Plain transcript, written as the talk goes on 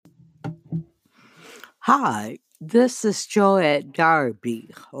Hi, this is Joette Darby,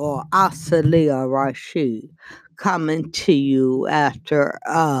 or Asalia Rashid, coming to you after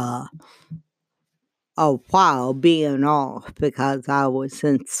a while being off because I was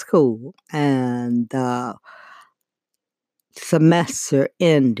in school and the semester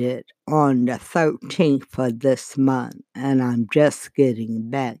ended on the 13th of this month, and I'm just getting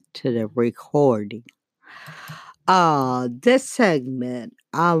back to the recording. This segment,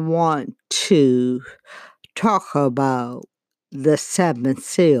 I want to talk about the seven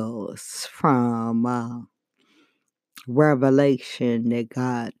seals from Revelation that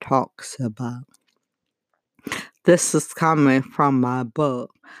God talks about. This is coming from my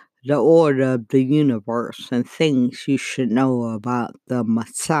book, The Order of the Universe and Things You Should Know About the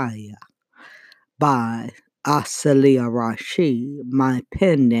Messiah by Asalia Rashid, my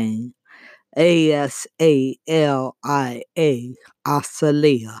pen name, Asalia,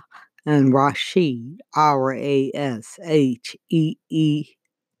 Asalia, and Rashid, Rasheed.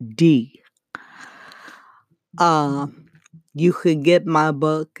 You can get my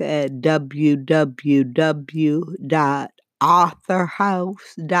book at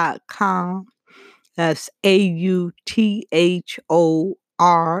www.authorhouse.com. That's AUTHORHOUSE,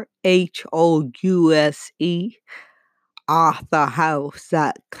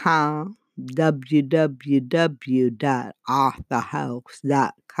 authorhouse.com,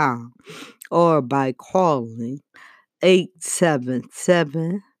 www.authorhouse.com, or by calling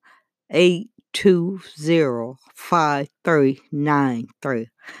 877 820-5393.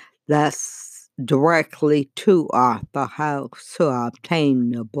 That's directly to Arthur House to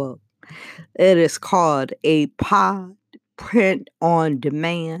obtain the book. It is called a POD, Print on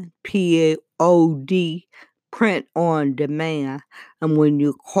Demand, POD, Print on Demand. And when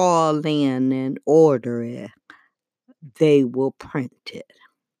you call in and order it, they will print it.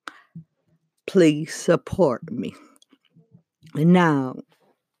 Please support me. Now,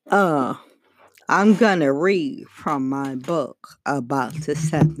 I'm going to read from my book about the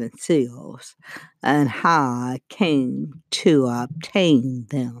seven seals and how I came to obtain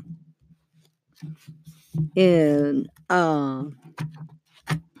them. In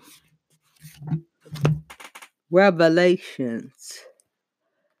Revelations,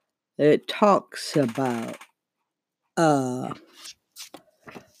 it talks about the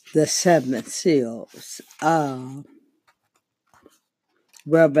seven seals.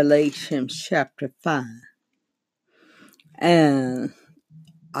 Revelation chapter 5. And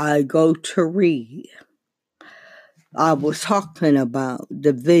I go to read. I was talking about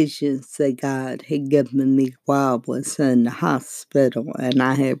the visions that God had given me while I was in the hospital, and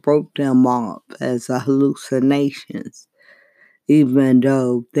I had wrote them off as hallucinations. Even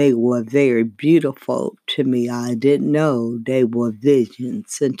though they were very beautiful to me, I didn't know they were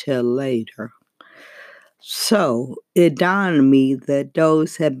visions until later. So it dawned on me that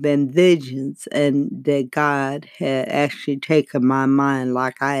those had been visions and that God had actually taken my mind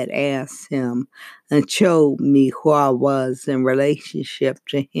like I had asked him and showed me who I was in relationship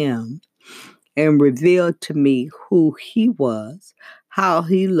to him and revealed to me who he was, how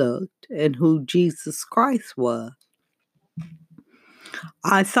he looked, and who Jesus Christ was.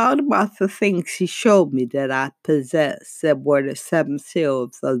 I thought about the things he showed me that I possessed that were the seven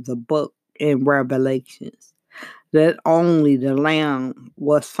seals of the book in Revelations, that only the Lamb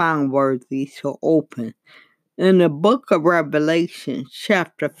was found worthy to open. In the book of Revelation,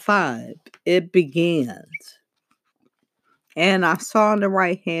 chapter 5, it begins, "And I saw in the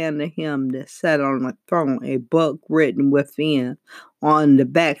right hand of him that sat on the throne a book written within on the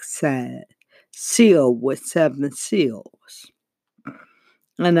backside, sealed with seven seals.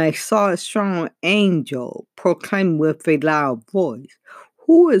 And I saw a strong angel proclaim with a loud voice,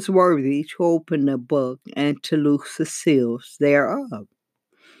 Who is worthy to open the book and to loose the seals thereof?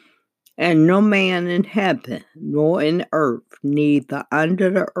 And no man in heaven, nor in earth, neither under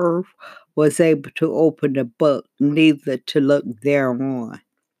the earth, was able to open the book, neither to look thereon.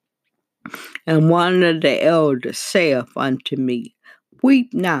 And one of the elders saith unto me,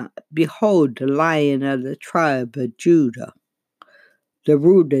 Weep not, behold, the Lion of the tribe of Judah, the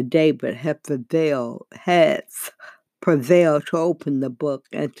root of David, hath prevailed to open the book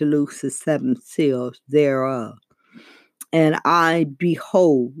and to loose the seven seals thereof. And I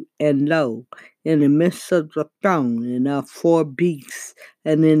behold, and lo, in the midst of the throne and of four beasts,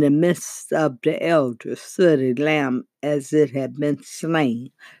 and in the midst of the elders stood a lamb as it had been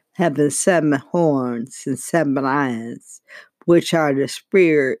slain, having seven horns and seven eyes, which are the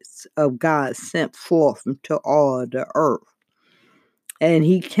spirits of God sent forth into all the earth. And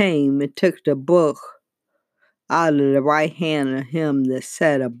he came and took the book out of the right hand of him that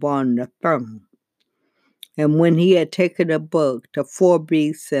sat upon the throne. And when he had taken the book, the 4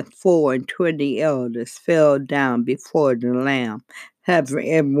 beasts and 24 elders fell down before the Lamb, having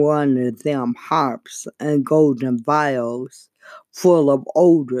every one of them harps and golden vials full of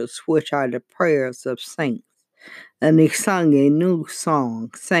odors, which are the prayers of saints. And they sung a new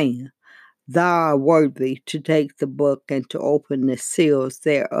song, saying, Thou art worthy to take the book and to open the seals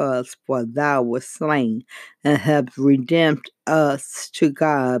thereof, for thou wast slain, and hast redeemed us to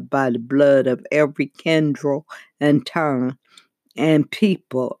God by the blood of every kindred and tongue and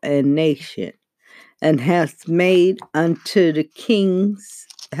people and nation, and hast made unto the kings,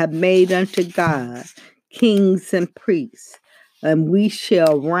 have made unto God kings and priests, and we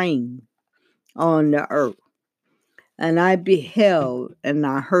shall reign on the earth. And I beheld, and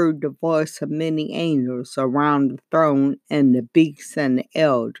I heard the voice of many angels around the throne, and the beasts and the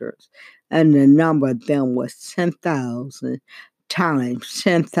elders, and the number of them was 10,000 times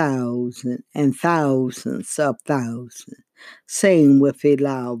 10,000 and thousands of thousands, saying with a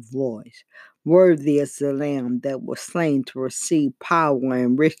loud voice, Worthy is the Lamb that was slain to receive power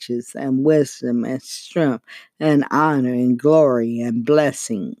and riches and wisdom and strength and honor and glory and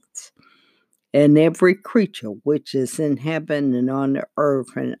blessings. And every creature which is in heaven and on the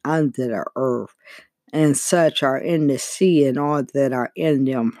earth and under the earth, and such are in the sea and all that are in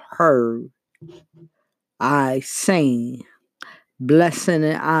them, heard I saying, Blessing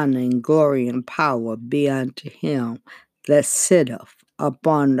and honor and glory and power be unto him that sitteth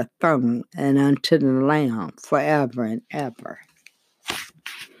upon the throne and unto the Lamb forever and ever.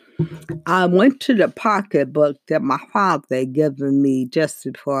 I went to the pocketbook that my father had given me just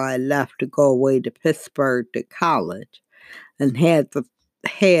before I left to go away to Pittsburgh to college, and had the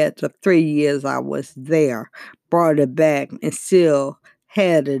 3 years I was there, brought it back, and still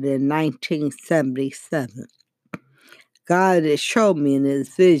had it in 1977. God had showed me in his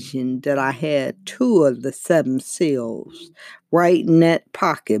vision that I had 2 of the 7 seals right in that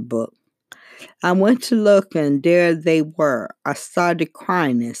pocketbook. I went to look, and there they were. I started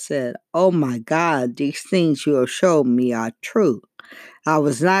crying and said, Oh my God, these things you have showed me are true. I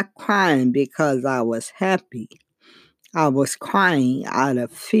was not crying because I was happy. I was crying out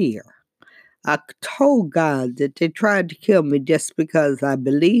of fear. I told God that they tried to kill me just because I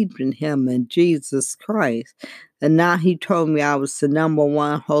believed in him and Jesus Christ. And now he told me I was the number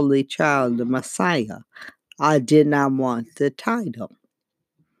 1 holy child, the Messiah. I did not want the title.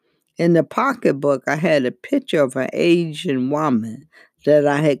 In the pocketbook, I had a picture of an Asian woman that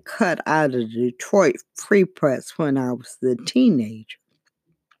I had cut out of the Detroit Free Press when I was a teenager.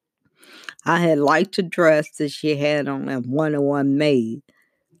 I had liked the dress that she had on and one made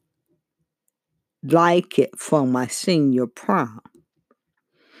like it for my senior prom.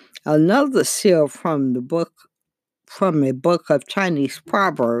 Another seal from a book of Chinese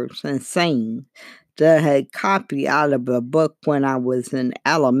proverbs and sayings that I had copied out of a book when I was in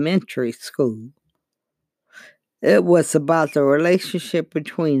elementary school. It was about the relationship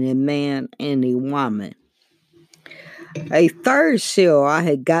between a man and a woman. A third seal I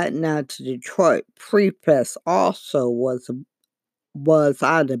had gotten out of Detroit Free Press also was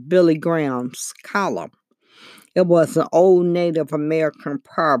out of Billy Graham's column. It was an old Native American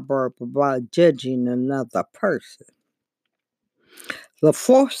proverb about judging another person. The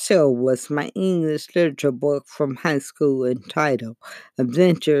 4th seal was my English literature book from high school entitled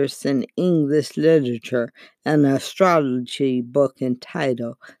Adventures in English Literature, and an astrology book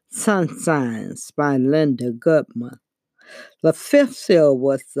entitled Sun Signs by Linda Goodman. The 5th seal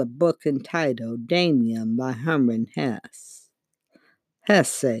was the book entitled Damien by Herman Hesse.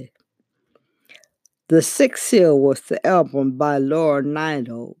 The 6th seal was the album by Laura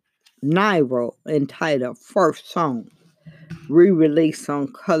Nyro entitled First Song, re-released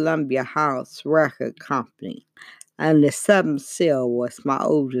on Columbia House Record Company. And the 7th seal was my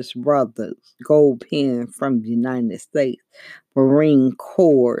oldest brother's gold pen from the United States Marine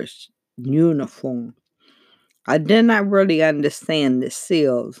Corps uniform. I did not really understand the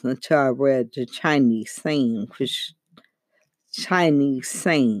seals until I read the Chinese saying,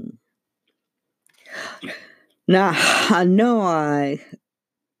 Now, I know I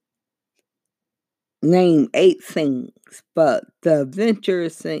named 8 things, but the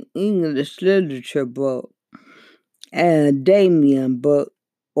Adventures in English Literature book and Damien book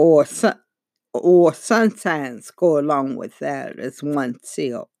or Sun Signs go along with that as 1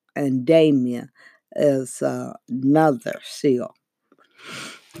 seal, and Damien is another seal.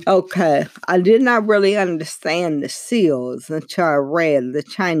 Okay, I did not really understand the seals until I read the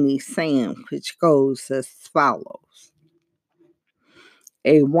Chinese saying, which goes as follows.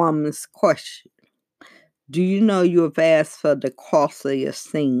 A woman's question. Do you know you have asked for the costliest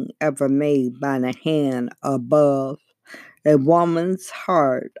thing ever made by the hand above? A woman's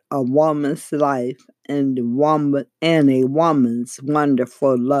heart, a woman's life, and a woman's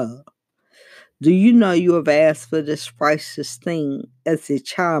wonderful love. Do you know you have asked for this priceless thing as a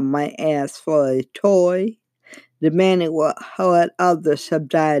child might ask for a toy? Demanding what others have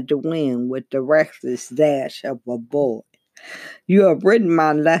died to win with the reckless dash of a boy. You have written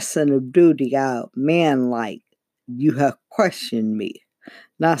my lesson of duty out, manlike. You have questioned me,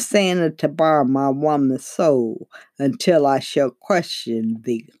 not standing to bar my woman's soul until I shall question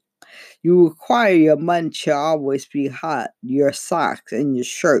thee. You require your mutton shall always be hot, your socks and your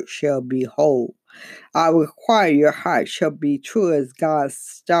shirt shall be whole. I require your heart shall be true as God's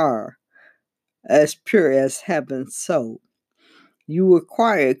star, as pure as heaven's soul. You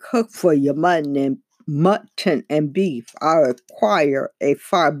require a cook for your mutton and beef. I require a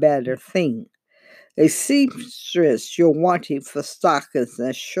far better thing. A seamstress you're wanting for stockings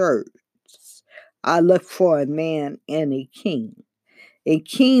and shirts. I look for a man and a king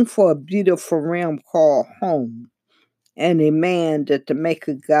for a beautiful realm called home, and a man that the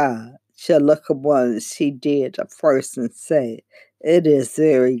Maker God shall look upon as he did at first and say, it is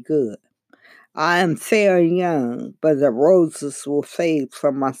very good. I am fair and young, but the roses will fade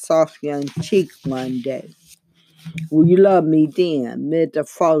from my soft young cheek one day. Will you love me then, mid the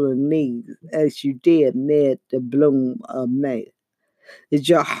fallen leaves, as you did mid the bloom of May? Is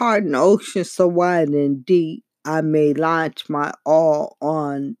your heart an ocean so wide and deep, I may launch my all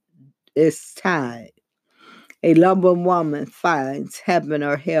on its tide? A loving woman finds heaven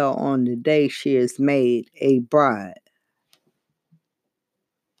or hell on the day she is made a bride.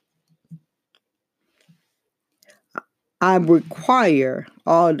 I require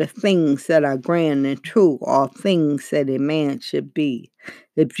all the things that are grand and true, all things that a man should be.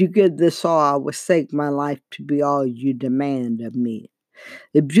 If you give this all, I will stake my life to be all you demand of me.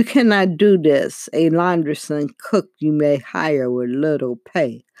 If you cannot do this, a laundress and cook you may hire with little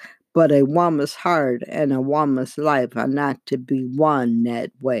pay. But a woman's heart and a woman's life are not to be won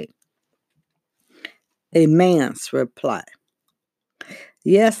that way. A man's reply.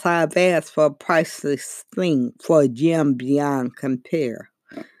 Yes, I have asked for a priceless thing, for a gem beyond compare,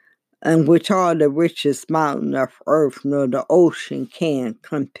 and which all the richest mountain of earth nor the ocean can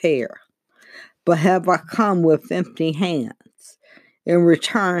compare. But have I come with empty hands? In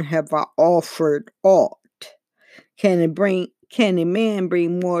return have I offered aught? Can a man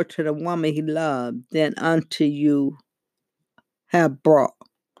bring more to the woman he loved than unto you have brought?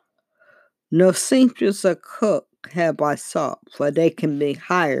 No seamstress or cook have I sought, for they can be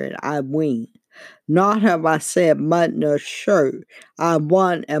hired, I ween. Nor have I said mutton or shirt, I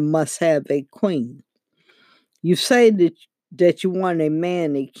want and must have a queen. You say that you want a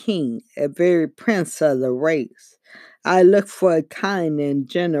man, a king, a very prince of the race. I look for a kind and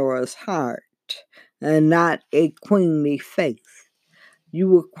generous heart, and not a queenly face. You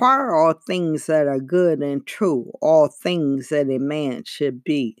require all things that are good and true, all things that a man should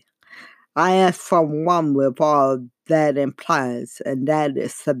be. I ask for one with all that implies, and that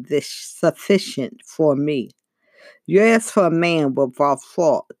is sufficient for me. You ask for a man without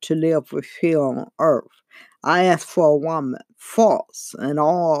fault to live with here on earth. I ask for a woman false, and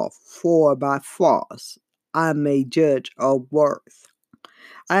all for by false I may judge of worth.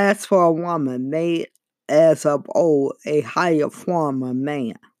 I ask for a woman made as of old a higher form of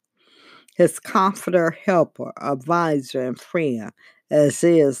man, his comforter, helper, advisor, and friend, as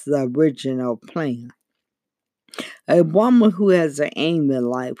is the original plan. A woman who has an aim in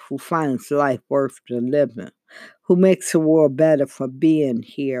life, who finds life worth the living, who makes the world better for being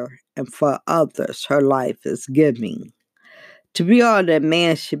here, and for others her life is giving. To be all that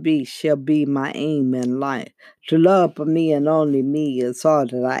man should be shall be my aim in life. To love for me and only me is all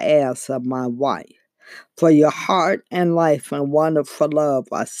that I ask of my wife. For your heart and life and wonderful love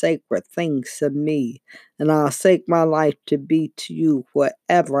are sacred things to me, and I'll stake my life to be to you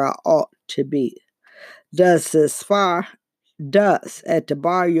whatever I ought to be. Thus at the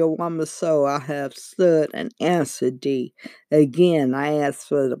bar your woman's soul I have stood and answered thee. Again I ask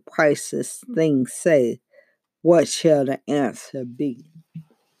for the priceless thing, say, what shall the answer be?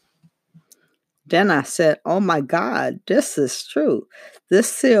 Then I said, oh my God, this is true. This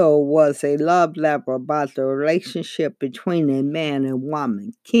seal was a love letter about the relationship between a man and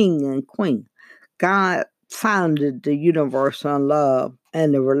woman, king and queen. God founded the universe on love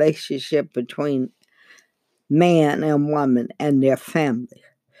and the relationship between man and woman and their family.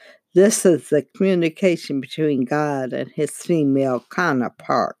 This is the communication between God and his female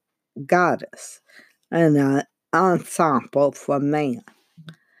counterpart, goddess, and an ensemble for man.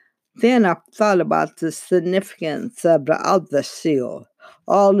 Then I thought about the significance of the other seal.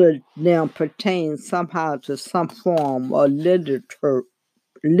 All of them pertain somehow to some form of literature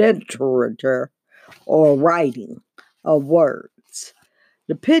or writing of words.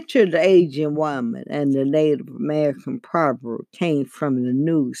 The picture of the Asian woman and the Native American proverb came from the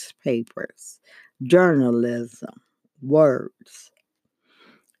newspapers, journalism, words.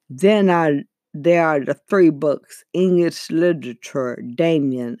 There are the three books: English literature,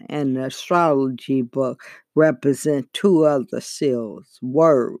 Damien, and the astrology book represent two other seals,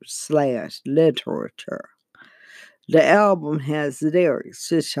 words/literature. The album has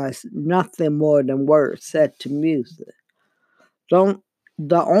lyrics, which are nothing more than words set to music. Don't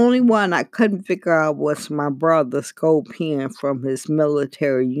The only one I couldn't figure out was my brother's gold pen from his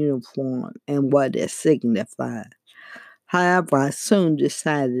military uniform and what it signified. However, I soon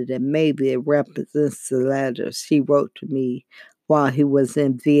decided that maybe it represents the letters he wrote to me while he was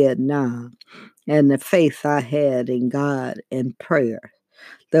in Vietnam and the faith I had in God and prayer.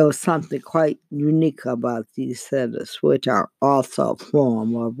 There was something quite unique about these letters, which are also a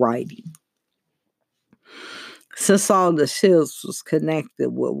form of writing. Since all the seals was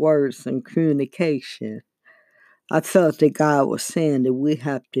connected with words and communication, I felt that God was saying that we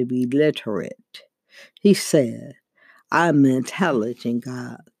have to be literate. He said, I'm an intelligent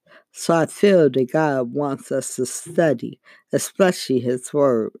God. So I feel that God wants us to study, especially His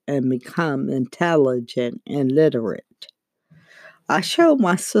Word, and become intelligent and literate. I showed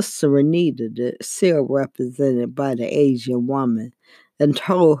my sister Renita the seal represented by the Asian woman and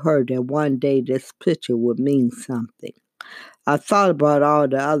told her that one day this picture would mean something. I thought about all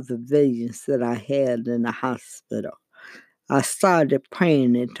the other visions that I had in the hospital. I started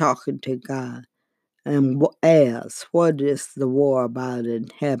praying and talking to God and asked, what is the war about in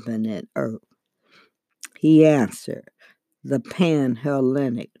heaven and earth? He answered, the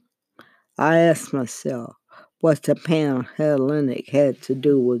Pan-Hellenic. I asked myself, what the Pan-Hellenic had to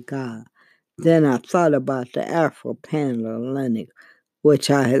do with God. Then I thought about the Afro-Pan-Hellenic, which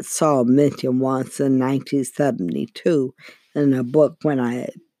I had saw mentioned once in 1972 in a book when I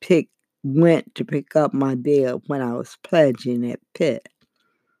went to pick up my bill when I was pledging at Pitt.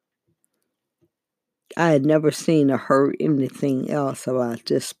 I had never seen or heard anything else about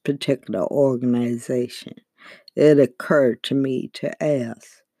this particular organization. It occurred to me to ask,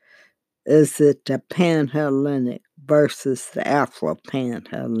 is it the Pan-Hellenic versus the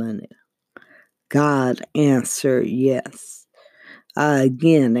Afro-Pan-Hellenic? God answered yes. I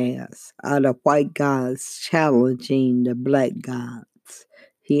again asked, are the white gods challenging the black gods?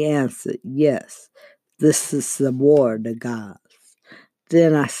 He answered, yes, this is the war of the gods.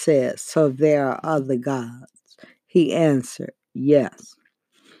 Then I said, so there are other gods? He answered, yes.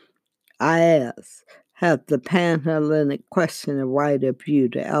 I asked, have the Pan-Hellenic questioned the right of you,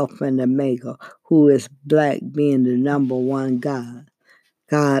 the Alpha and Omega, who is black being the number one God?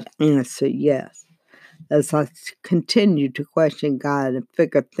 God answered, yes. As I continued to question God and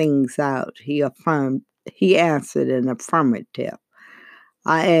figure things out, he answered in affirmative.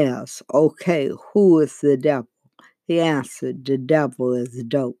 I asked, okay, who is the devil? He answered, the devil is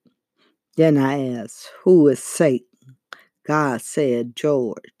dope. Then I asked, who is Satan? God said,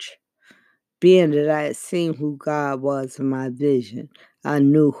 George. Being that I had seen who God was in my vision, I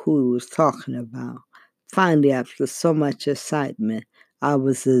knew who he was talking about. Finally, after so much excitement, I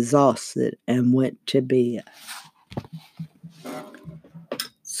was exhausted and went to bed.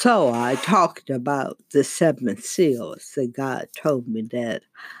 So I talked about the seven seals that God told me that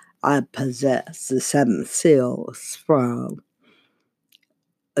I possess, the seven seals from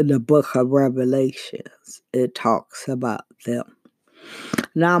the book of Revelations. It talks about them.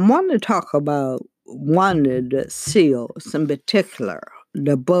 Now, I want to talk about one of the seals in particular,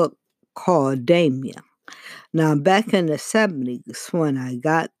 the book called Damien. Now, back in the 70s, when I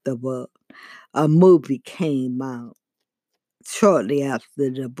got the book, a movie came out shortly after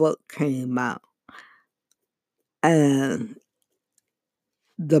the book came out. And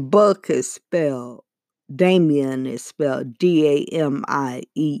the book is spelled, Damien is spelled Damien.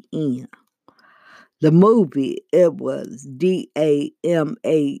 The movie, it was Damaen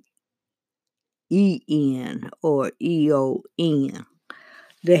or Eon.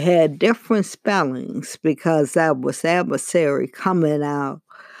 They had different spellings because that was Adversary coming out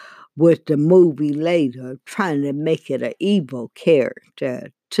with the movie later, trying to make it an evil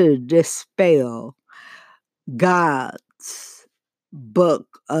character to dispel God's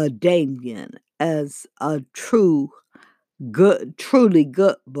book of Damien as a truly good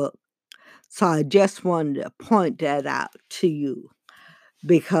book. So I just wanted to point that out to you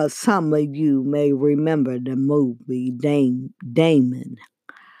because some of you may remember the movie Damon.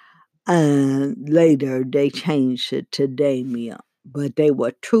 and later they changed it to Damien. But they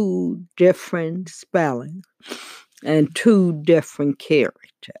were two different spellings and two different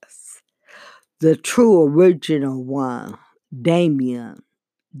characters. The true original one, Damien,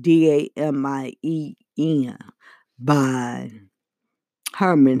 Damien, by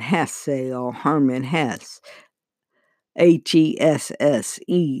Herman Hesse or Herman Hesse, Hesse,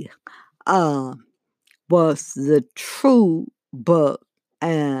 was the true book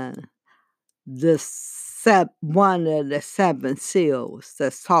and one of the seven seals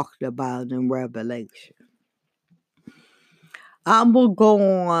that's talked about in Revelation. I will go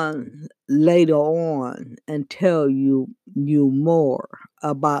on later on and tell you more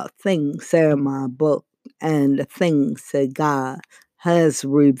about things in my book and the things that God has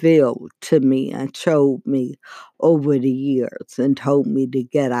revealed to me and showed me over the years and told me to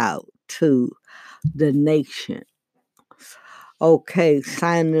get out to the nation. Okay,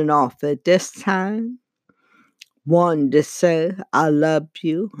 signing off at this time. Wanted to say I love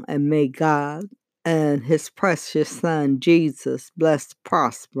you and may God and his precious son Jesus bless,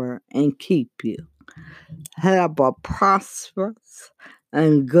 prosper, and keep you. Have a prosperous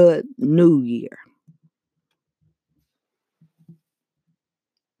and good new year.